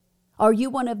Are you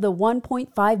one of the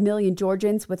 1.5 million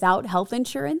Georgians without health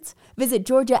insurance? Visit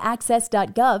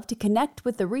georgiaaccess.gov to connect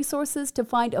with the resources to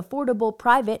find affordable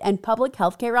private and public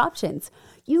healthcare options.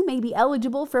 You may be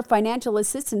eligible for financial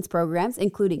assistance programs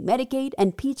including Medicaid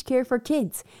and Peach Care for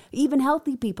kids. Even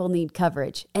healthy people need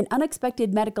coverage. An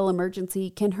unexpected medical emergency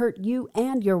can hurt you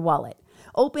and your wallet.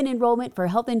 Open enrollment for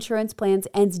health insurance plans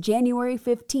ends January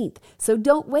 15th, so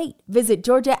don't wait. Visit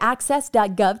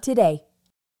georgiaaccess.gov today.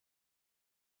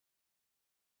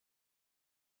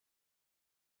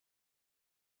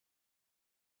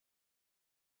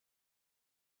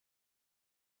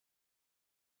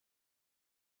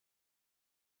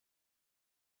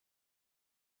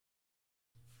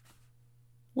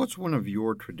 What's one of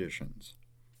your traditions?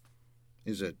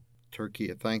 Is it turkey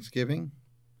at Thanksgiving?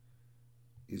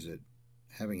 Is it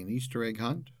having an Easter egg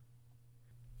hunt?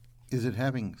 Is it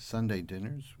having Sunday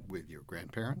dinners with your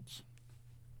grandparents?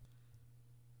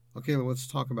 Okay, let's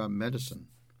talk about medicine.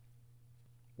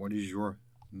 What is your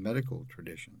medical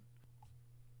tradition?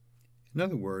 In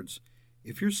other words,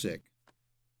 if you're sick,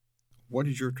 what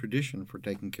is your tradition for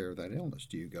taking care of that illness?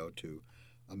 Do you go to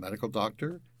a medical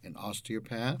doctor, an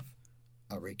osteopath,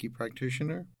 a Reiki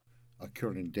practitioner, a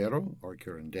curandero or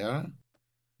curandera?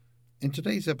 In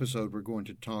today's episode, we're going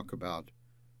to talk about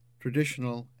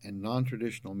traditional and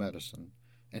non-traditional medicine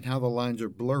and how the lines are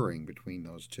blurring between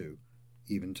those two,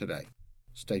 even today.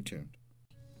 Stay tuned.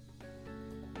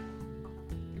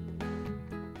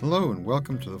 Hello and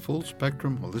welcome to the Full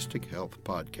Spectrum Holistic Health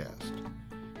Podcast.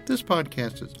 This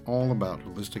podcast is all about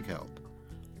holistic health,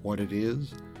 what it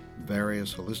is,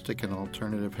 various holistic and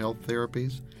alternative health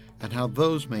therapies, and how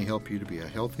those may help you to be a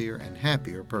healthier and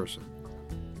happier person.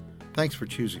 Thanks for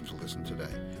choosing to listen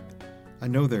today. I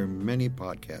know there are many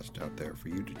podcasts out there for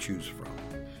you to choose from,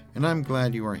 and I'm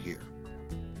glad you are here.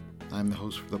 I'm the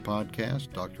host for the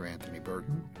podcast, Dr. Anthony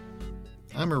Burton.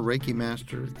 I'm a Reiki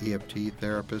master, EFT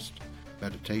therapist,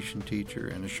 meditation teacher,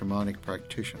 and a shamanic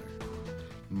practitioner.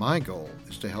 My goal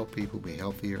is to help people be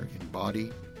healthier in body,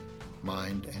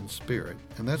 mind, and spirit,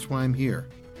 and that's why I'm here.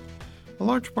 A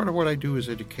large part of what I do is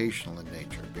educational in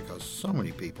nature because so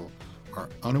many people are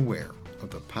unaware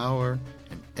of the power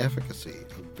and efficacy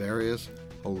of various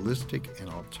holistic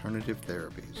and alternative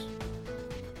therapies.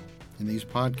 In these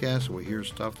podcasts, we'll hear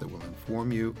stuff that will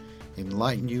inform you,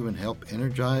 enlighten you, and help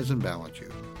energize and balance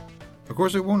you. Of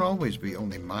course, it won't always be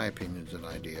only my opinions and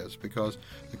ideas because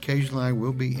occasionally I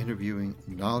will be interviewing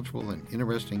knowledgeable and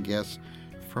interesting guests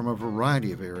from a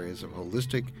variety of areas of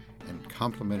holistic and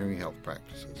complementary health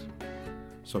practices.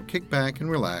 So kick back and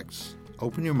relax,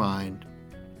 open your mind,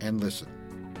 and listen.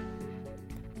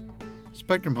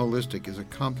 Spectrum Holistic is a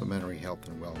complementary health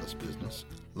and wellness business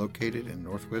located in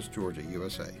Northwest Georgia,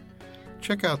 USA.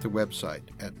 Check out the website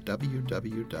at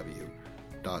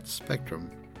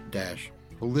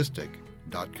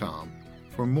www.spectrum-holistic.com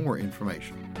for more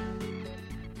information.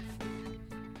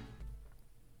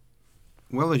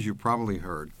 Well, as you probably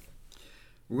heard,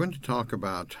 we're going to talk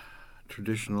about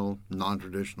traditional,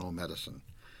 non-traditional medicine.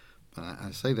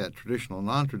 I say that traditional,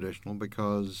 non-traditional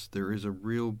because there is a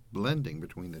real blending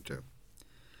between the two.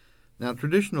 Now,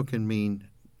 traditional can mean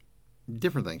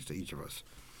different things to each of us.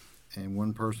 In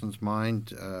one person's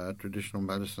mind, traditional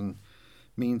medicine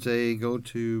means they go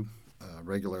to a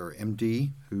regular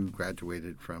MD who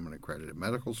graduated from an accredited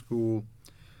medical school,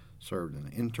 served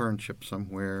an internship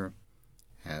somewhere,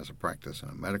 has a practice in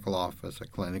a medical office, a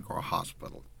clinic, or a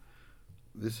hospital.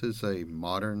 This is a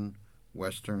modern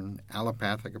Western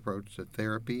allopathic approach to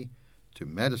therapy, to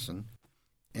medicine,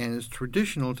 and it's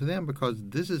traditional to them because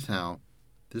this is how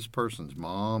this person's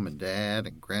mom and dad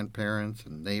and grandparents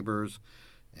and neighbors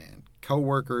and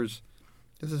co-workers,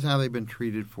 this is how they've been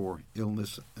treated for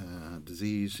illness,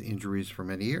 disease, injuries for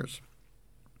many years.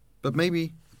 But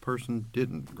maybe the person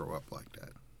didn't grow up like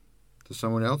that. To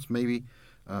someone else, maybe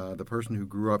the person who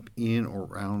grew up in or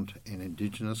around an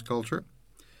indigenous culture,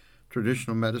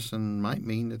 traditional medicine might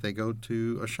mean that they go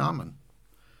to a shaman,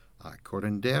 a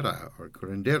curandera or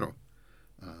curandero,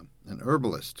 an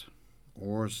herbalist,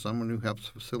 or someone who helps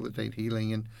facilitate healing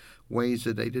in ways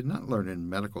that they did not learn in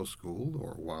medical school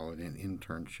or while in an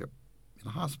internship in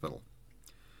a hospital.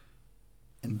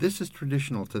 And this is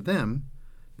traditional to them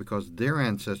because their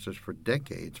ancestors for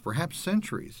decades, perhaps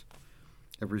centuries,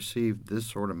 have received this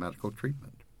sort of medical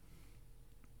treatment.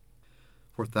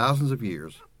 For thousands of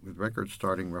years, with records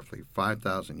starting roughly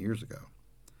 5,000 years ago,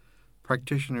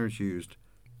 practitioners used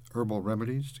herbal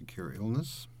remedies to cure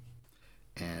illness,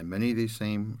 and many of these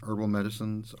same herbal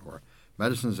medicines or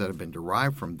medicines that have been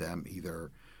derived from them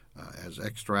either as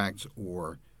extracts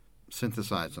or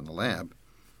synthesized in the lab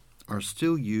are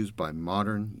still used by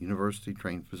modern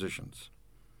university-trained physicians.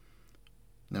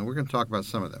 Now, we're going to talk about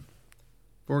some of them.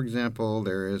 For example,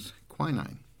 there is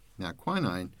quinine. Now,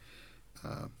 quinine,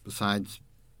 besides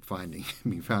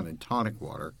being found in tonic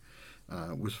water,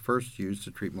 was first used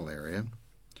to treat malaria,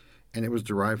 and it was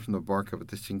derived from the bark of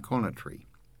the cinchona tree,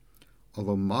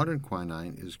 although modern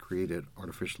quinine is created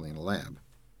artificially in a lab.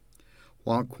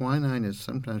 While quinine is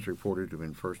sometimes reported to have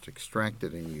been first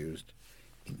extracted and used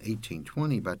in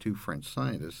 1820 by two French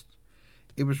scientists,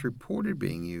 it was reported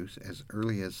being used as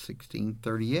early as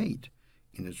 1638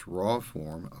 in its raw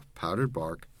form of powdered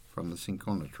bark from the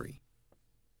cinchona tree.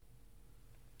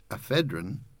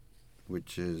 Ephedrine,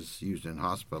 which is used in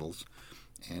hospitals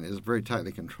and is very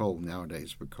tightly controlled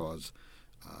nowadays because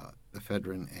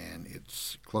ephedrine and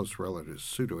its close relative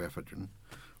pseudoephedrine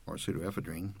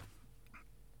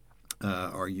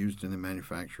are used in the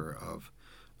manufacture of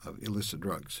illicit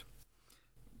drugs.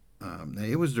 Now,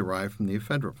 it was derived from the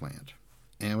ephedra plant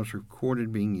and was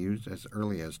recorded being used as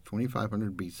early as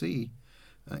 2500 BC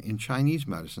in Chinese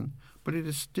medicine, but it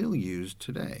is still used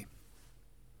today.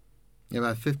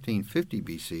 About 1550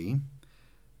 BC,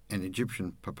 an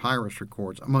Egyptian papyrus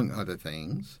records, among other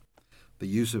things, the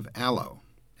use of aloe.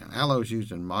 Now, aloe is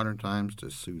used in modern times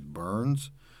to soothe burns.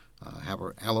 I have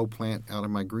an aloe plant out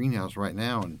in my greenhouse right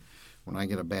now, and when I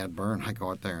get a bad burn, I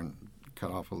go out there and cut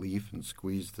off a leaf and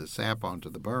squeeze the sap onto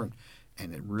the burn,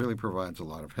 and it really provides a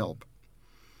lot of help.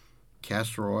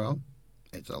 Castor oil,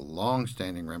 it's a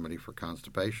long-standing remedy for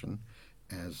constipation,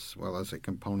 as well as a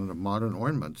component of modern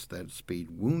ointments that speed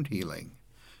wound healing,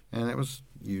 and it was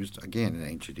used again in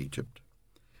ancient Egypt.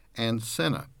 And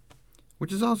senna,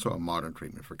 which is also a modern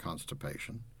treatment for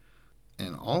constipation,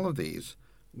 and all of these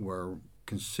were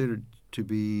considered to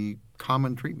be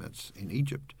common treatments in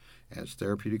Egypt as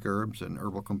therapeutic herbs and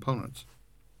herbal components.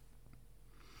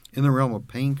 In the realm of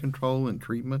pain control and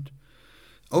treatment,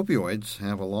 opioids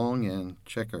have a long and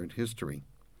checkered history.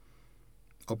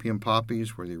 Opium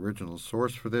poppies were the original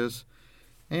source for this,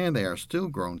 and they are still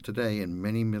grown today in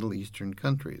many Middle Eastern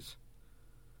countries.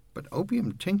 But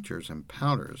opium tinctures and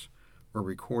powders were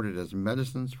recorded as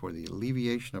medicines for the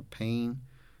alleviation of pain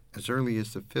as early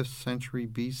as the 5th century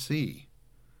BC.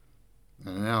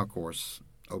 And now, of course,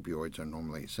 opioids are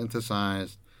normally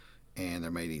synthesized, and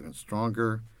they're made even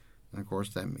stronger. And, of course,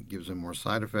 that gives them more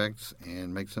side effects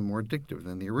and makes them more addictive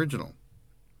than the original.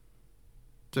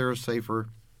 There are safer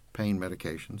pain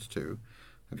medications, too.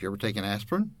 Have you ever taken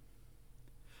aspirin?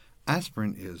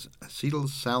 Aspirin is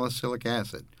acetylsalicylic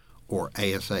acid, or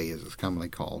ASA as it's commonly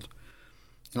called.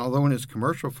 And although in its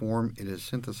commercial form it is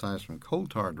synthesized from coal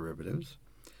tar derivatives,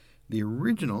 the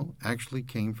original actually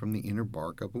came from the inner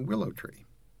bark of a willow tree.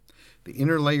 The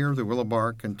inner layer of the willow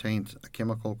bark contains a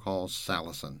chemical called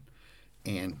salicin,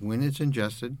 and when it's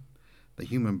ingested, the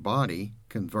human body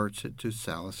converts it to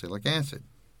salicylic acid.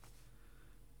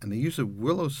 And the use of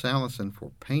willow salicin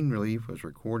for pain relief was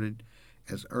recorded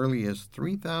as early as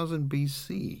 3000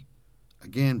 BC,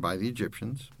 again by the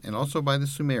Egyptians and also by the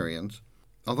Sumerians,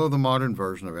 although the modern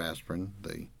version of aspirin,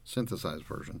 the synthesized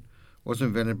version, was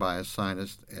invented by a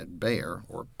scientist at Bayer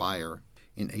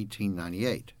in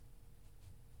 1898.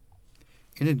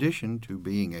 In addition to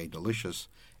being a delicious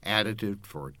additive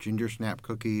for ginger snap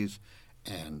cookies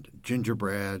and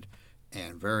gingerbread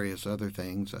and various other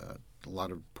things, a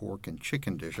lot of pork and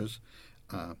chicken dishes,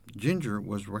 ginger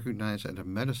was recognized as a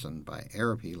medicine by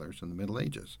Arab healers in the Middle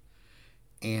Ages.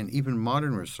 And even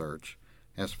modern research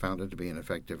has found it to be an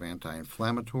effective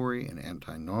anti-inflammatory and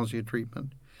anti-nausea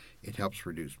treatment. It helps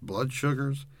reduce blood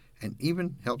sugars and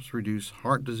even helps reduce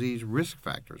heart disease risk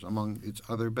factors, among its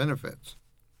other benefits.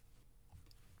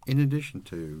 In addition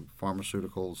to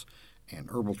pharmaceuticals and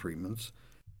herbal treatments,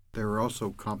 there are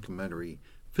also complementary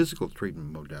physical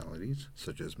treatment modalities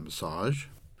such as massage,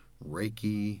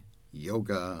 Reiki,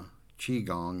 yoga,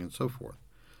 Qigong, and so forth.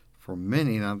 For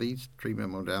many, now these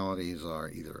treatment modalities are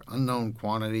either unknown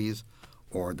quantities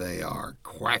or they are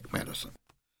quack medicine.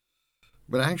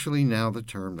 But actually now the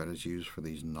term that is used for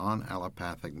these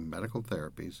non-allopathic medical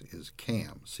therapies is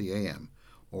CAM, C-A-M,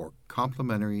 or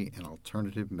complementary and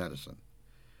alternative medicine.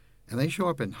 And they show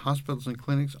up in hospitals and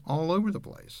clinics all over the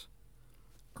place.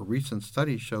 A recent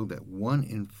study showed that 1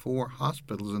 in 4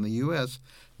 hospitals in the U.S.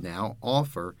 now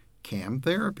offer CAM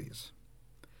therapies.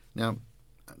 Now,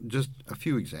 just a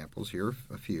few examples here,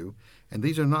 and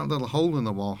these are not little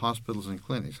hole-in-the-wall hospitals and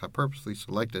clinics. I purposely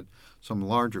selected some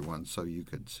larger ones so you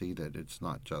could see that it's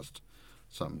not just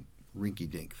some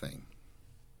rinky-dink thing.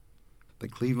 The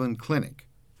Cleveland Clinic.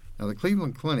 Now, the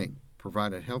Cleveland Clinic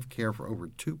provided health care for over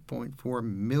 2.4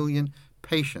 million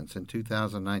patients in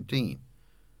 2019.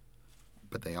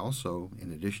 But they also,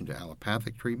 in addition to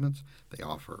allopathic treatments, they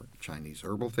offer Chinese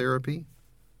herbal therapy,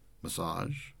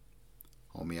 massage,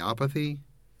 homeopathy,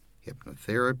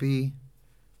 hypnotherapy,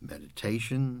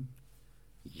 meditation,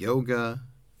 yoga,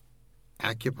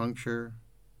 acupuncture,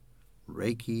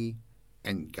 Reiki,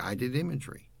 and guided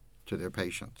imagery to their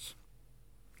patients.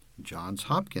 Johns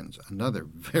Hopkins, another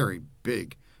very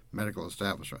big medical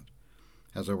establishment,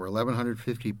 has over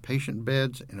 1,150 patient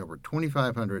beds and over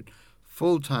 2,500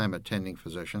 full-time attending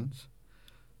physicians,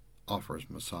 offers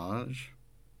massage,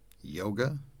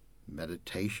 yoga,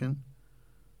 meditation,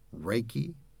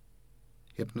 Reiki,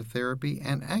 hypnotherapy,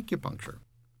 and acupuncture.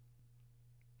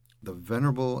 The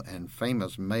venerable and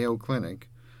famous Mayo Clinic,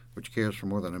 which cares for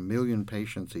more than 1 million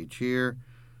patients each year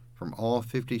from all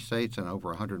 50 states and over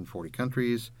 140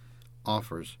 countries,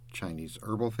 offers Chinese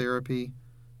herbal therapy,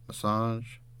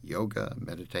 massage, yoga,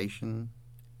 meditation,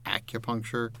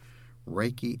 acupuncture,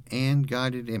 Reiki, and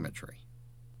guided imagery.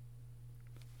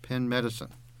 Penn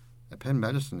Medicine. Now, Penn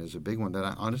Medicine is a big one that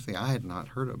I had not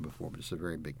heard of before, but it's a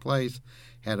very big place.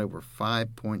 Had over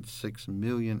 5.6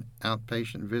 million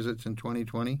outpatient visits in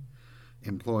 2020,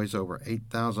 employs over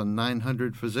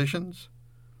 8,900 physicians.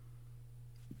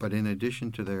 But in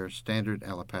addition to their standard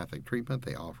allopathic treatment,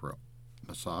 they offer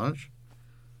massage,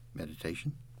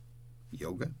 meditation,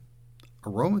 yoga,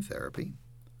 aromatherapy,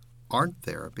 art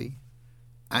therapy,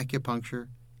 acupuncture,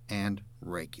 and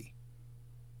Reiki.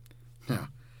 Now,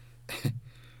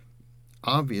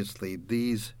 obviously,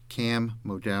 these CAM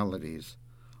modalities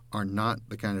are not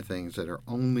the kind of things that are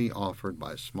only offered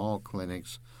by small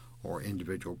clinics or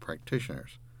individual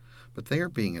practitioners, but they are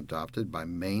being adopted by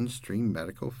mainstream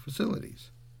medical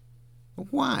facilities. Well,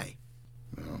 why?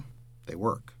 Well, they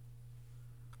work.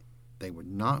 They would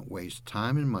not waste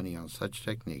time and money on such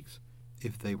techniques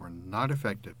if they were not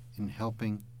effective in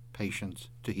helping patients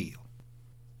to heal.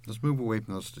 Let's move away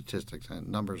from those statistics, and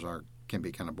numbers can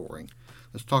be kind of boring.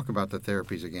 Let's talk about the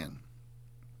therapies again.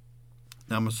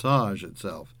 Now, massage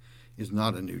itself is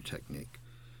not a new technique.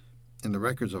 In the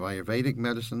records of Ayurvedic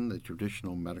medicine, the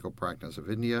traditional medical practice of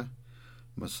India,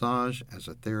 massage as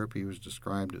a therapy was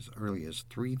described as early as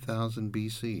 3000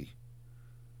 BC.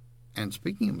 And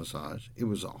speaking of massage, it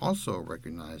was also a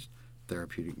recognized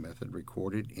therapeutic method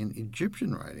recorded in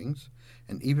Egyptian writings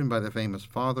and even by the famous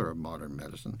father of modern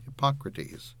medicine,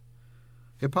 Hippocrates.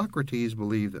 Hippocrates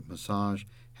believed that massage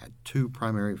had two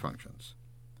primary functions: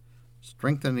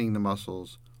 strengthening the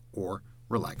muscles or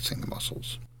relaxing the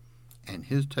muscles. And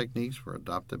his techniques were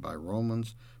adopted by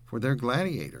Romans for their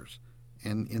gladiators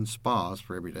and in spas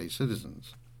for everyday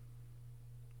citizens.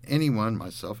 Anyone,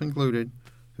 myself included,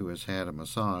 who has had a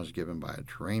massage given by a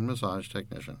trained massage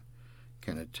technician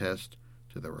can attest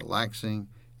to the relaxing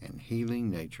and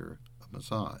healing nature of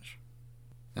massage.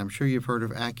 I'm sure you've heard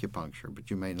of acupuncture,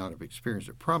 but you may not have experienced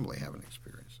it, probably haven't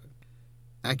experienced it.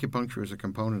 Acupuncture is a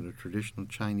component of traditional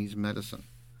Chinese medicine.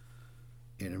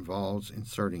 It involves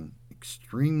inserting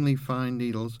extremely fine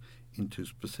needles into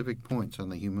specific points on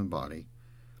the human body,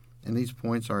 and these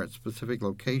points are at specific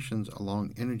locations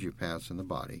along energy paths in the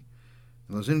body.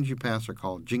 And those energy paths are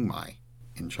called jingmai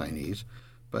in Chinese,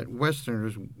 but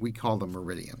Westerners, we call them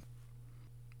meridian.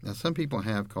 Now, some people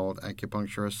have called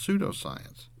acupuncture a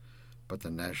pseudoscience, but the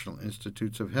National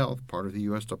Institutes of Health, part of the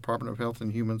U.S. Department of Health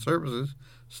and Human Services,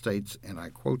 states, and I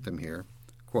quote them here,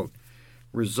 quote,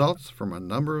 "Results from a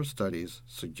number of studies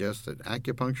suggest that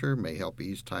acupuncture may help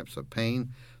ease types of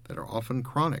pain that are often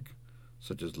chronic,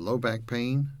 such as low back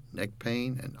pain, neck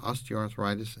pain, and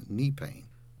osteoarthritis and knee pain.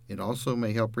 It also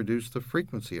may help reduce the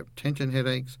frequency of tension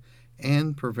headaches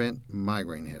and prevent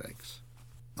migraine headaches."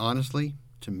 Honestly,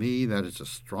 to me, that is a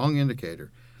strong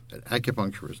indicator that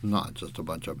acupuncture is not just a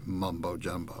bunch of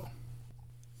mumbo-jumbo.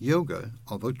 Yoga,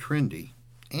 although trendy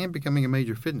and becoming a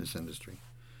major fitness industry,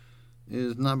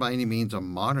 is not by any means a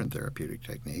modern therapeutic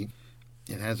technique.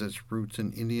 It has its roots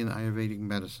in Indian Ayurvedic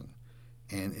medicine,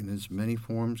 and in its many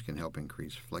forms can help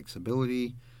increase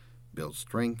flexibility, build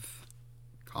strength,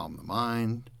 calm the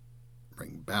mind,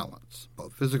 bring balance,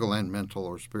 both physical and mental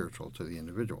or spiritual, to the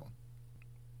individual.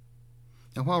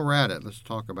 Now, while we're at it, let's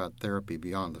talk about therapy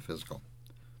beyond the physical.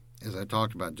 As I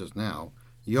talked about just now,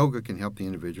 yoga can help the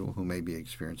individual who may be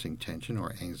experiencing tension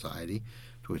or anxiety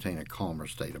to attain a calmer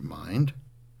state of mind.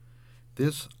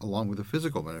 This, along with the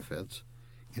physical benefits,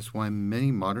 is why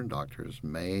many modern doctors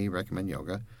may recommend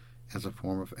yoga as a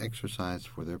form of exercise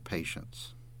for their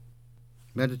patients.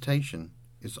 Meditation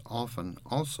is often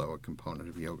also a component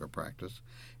of yoga practice,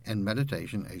 and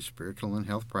meditation, a spiritual and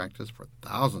health practice for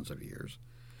thousands of years,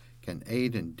 can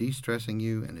aid in de-stressing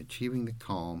you and achieving the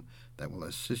calm that will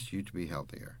assist you to be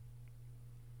healthier.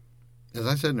 As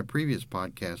I said in a previous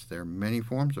podcast, there are many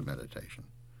forms of meditation.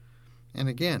 And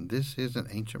again, this is an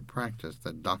ancient practice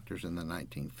that doctors in the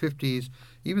 1950s,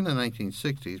 even the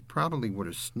 1960s, probably would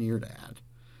have sneered at.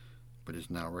 but is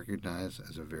now recognized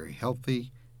as a very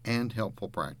healthy and helpful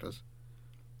practice.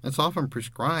 It's often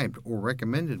prescribed or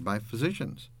recommended by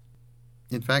physicians.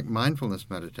 In fact, mindfulness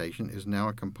meditation is now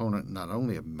a component not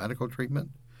only of medical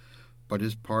treatment, but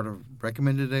is part of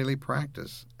recommended daily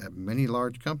practice at many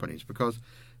large companies because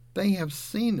they have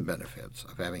seen the benefits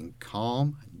of having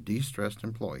calm, de-stressed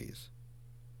employees.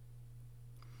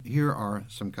 Here are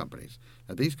some companies.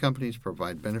 Now, these companies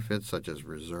provide benefits such as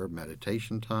reserved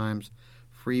meditation times,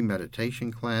 free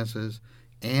meditation classes,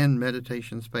 and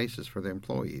meditation spaces for their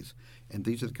employees. And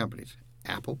these are the companies: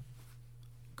 Apple,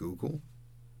 Google,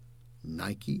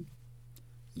 Nike,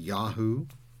 Yahoo,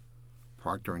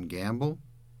 Procter & Gamble,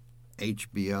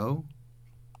 HBO,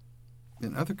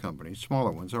 and other companies,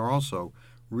 smaller ones, are also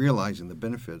realizing the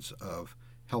benefits of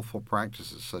healthful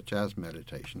practices such as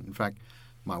meditation. In fact,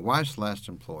 my wife's last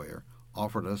employer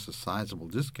offered us a sizable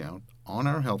discount on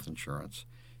our health insurance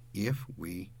if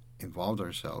we involved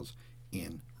ourselves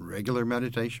in regular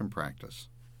meditation practice.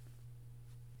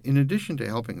 In addition to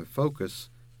helping with focus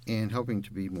and helping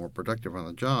to be more productive on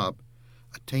the job,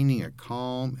 attaining a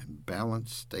calm and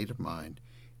balanced state of mind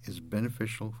is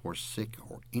beneficial for sick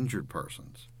or injured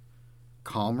persons.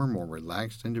 Calmer, more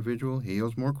relaxed individual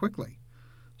heals more quickly.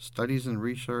 Studies and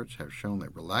research have shown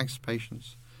that relaxed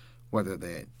patients, whether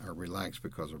they are relaxed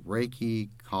because of Reiki,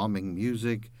 calming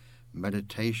music,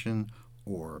 meditation,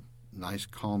 or nice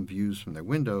calm views from their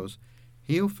windows,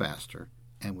 heal faster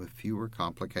and with fewer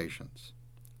complications.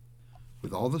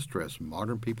 With all the stress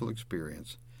modern people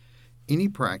experience, any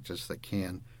practice that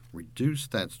can reduce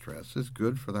that stress is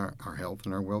good for our health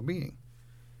and our well-being.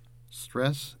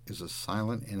 Stress is a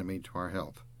silent enemy to our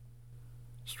health.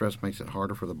 Stress makes it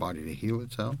harder for the body to heal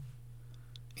itself,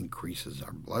 increases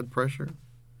our blood pressure,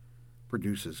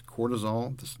 produces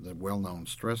cortisol, this is the well-known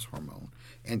stress hormone,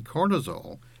 and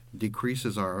cortisol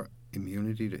decreases our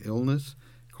immunity to illness,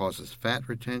 causes fat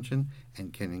retention,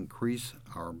 and can increase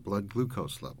our blood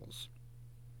glucose levels.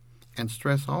 And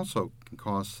stress also can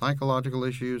cause psychological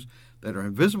issues that are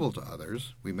invisible to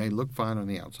others. We may look fine on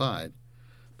the outside,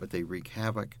 but they wreak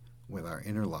havoc with our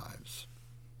inner lives.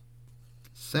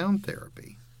 Sound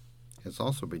therapy has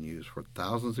also been used for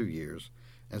thousands of years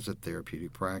as a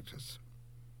therapeutic practice.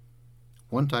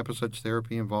 One type of such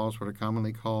therapy involves what are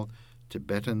commonly called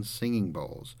Tibetan singing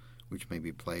bowls, which may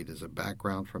be played as a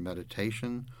background for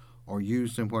meditation or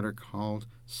used in what are called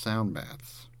sound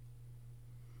baths.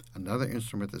 Another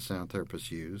instrument that sound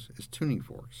therapists use is tuning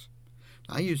forks.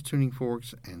 I use tuning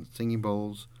forks and singing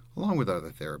bowls along with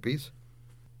other therapies.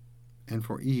 And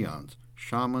for eons,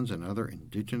 shamans and other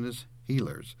indigenous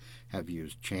healers have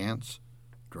used chants,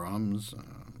 drums,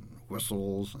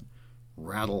 whistles, and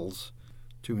rattles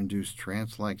to induce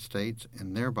trance-like states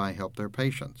and thereby help their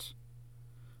patients.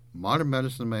 Modern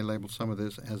medicine may label some of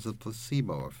this as a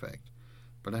placebo effect,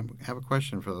 but I have a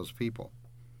question for those people.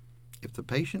 If the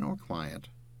patient or client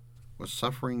was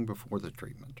suffering before the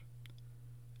treatment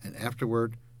and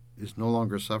afterward is no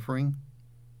longer suffering,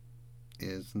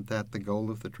 isn't that the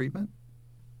goal of the treatment?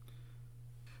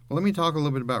 Well, let me talk a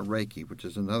little bit about Reiki, which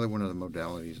is another one of the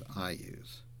modalities I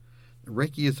use.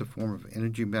 Reiki is a form of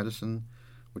energy medicine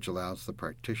which allows the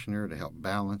practitioner to help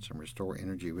balance and restore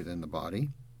energy within the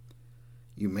body.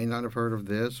 You may not have heard of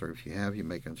this, or if you have, you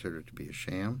may consider it to be a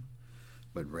sham,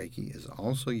 but Reiki is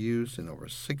also used in over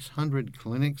 600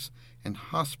 clinics and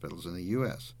hospitals in the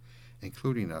U.S.,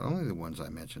 including not only the ones I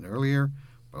mentioned earlier,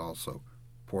 but also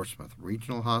Portsmouth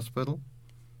Regional Hospital,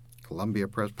 Columbia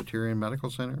Presbyterian Medical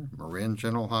Center, Marin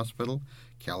General Hospital,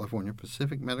 California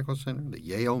Pacific Medical Center, the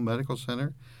Yale Medical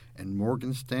Center, and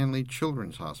Morgan Stanley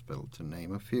Children's Hospital, to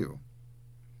name a few.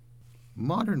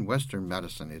 Modern Western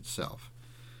medicine itself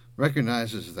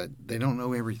recognizes that they don't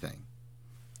know everything,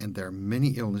 and there are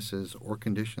many illnesses or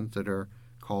conditions that are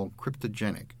called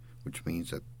cryptogenic, which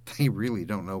means that they really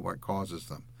don't know what causes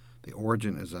them. The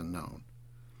origin is unknown.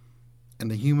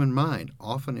 And the human mind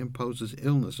often imposes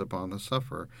illness upon the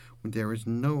sufferer when there is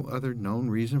no other known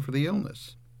reason for the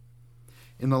illness.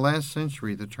 In the last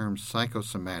century, the term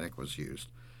psychosomatic was used,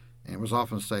 and it was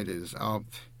often stated as,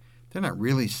 they're not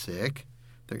really sick.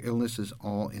 Their illness is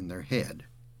all in their head.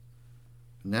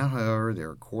 Now, however, there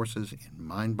are courses in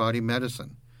mind-body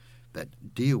medicine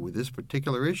that deal with this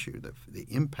particular issue, the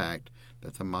impact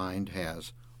that the mind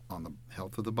has on the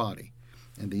health of the body.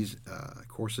 And these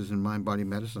courses in mind-body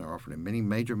medicine are offered in many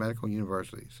major medical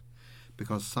universities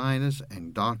because scientists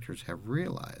and doctors have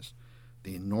realized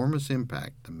the enormous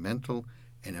impact the mental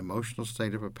and emotional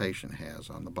state of a patient has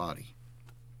on the body.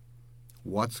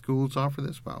 What schools offer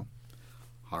this? Well,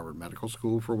 Harvard Medical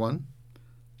School for one,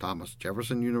 Thomas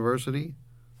Jefferson University,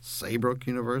 Saybrook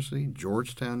University,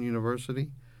 Georgetown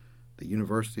University. the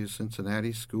University of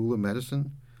Cincinnati School of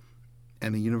Medicine,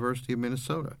 and the University of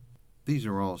Minnesota. These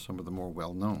are all some of the more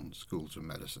well-known schools of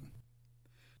medicine.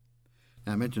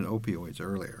 Now, I mentioned opioids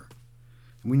earlier.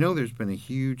 We know there's been a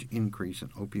huge increase in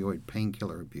opioid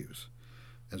painkiller abuse,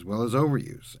 as well as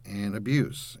overuse and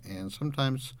abuse, and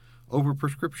sometimes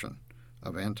overprescription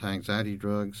of anti-anxiety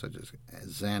drugs such as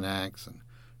Xanax and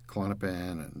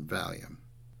Klonopin and Valium.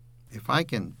 If I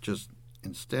can just,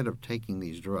 instead of taking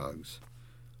these drugs,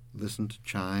 listen to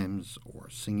chimes or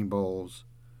singing bowls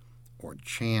or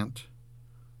chant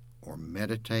or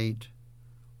meditate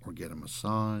or get a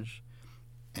massage,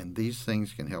 and these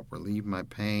things can help relieve my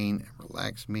pain and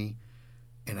relax me,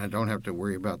 and I don't have to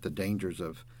worry about the dangers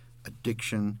of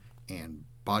addiction and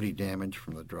body damage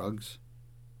from the drugs,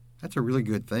 that's a really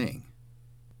good thing.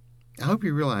 I hope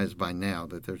you realize by now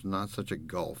that there's not such a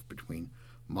gulf between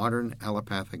modern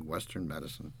allopathic Western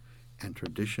medicine and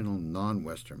traditional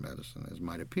non-Western medicine as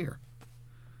might appear.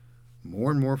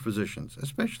 More and more physicians,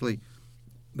 especially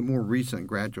the more recent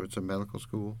graduates of medical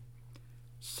school,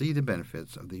 see the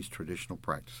benefits of these traditional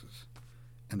practices,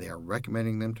 and they are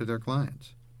recommending them to their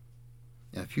clients.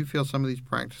 Now, if you feel some of these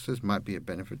practices might be a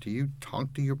benefit to you,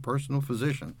 talk to your personal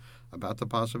physician about the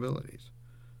possibilities.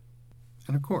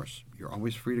 And of course, you're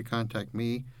always free to contact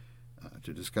me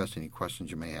to discuss any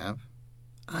questions you may have.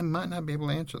 I might not be able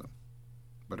to answer them,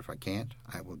 but if I can't,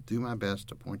 I will do my best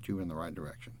to point you in the right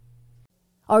direction.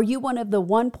 Are you one of the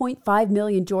 1.5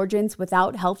 million Georgians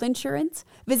without health insurance?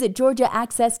 Visit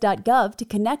georgiaaccess.gov to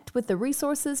connect with the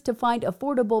resources to find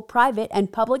affordable private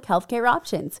and public health care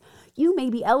options. You may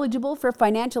be eligible for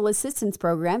financial assistance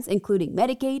programs including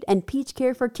Medicaid and Peach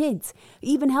Care for kids.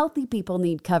 Even healthy people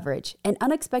need coverage. An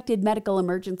unexpected medical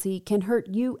emergency can hurt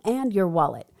you and your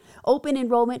wallet. Open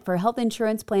enrollment for health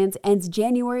insurance plans ends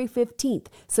January 15th,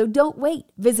 so don't wait.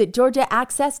 Visit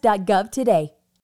georgiaaccess.gov today.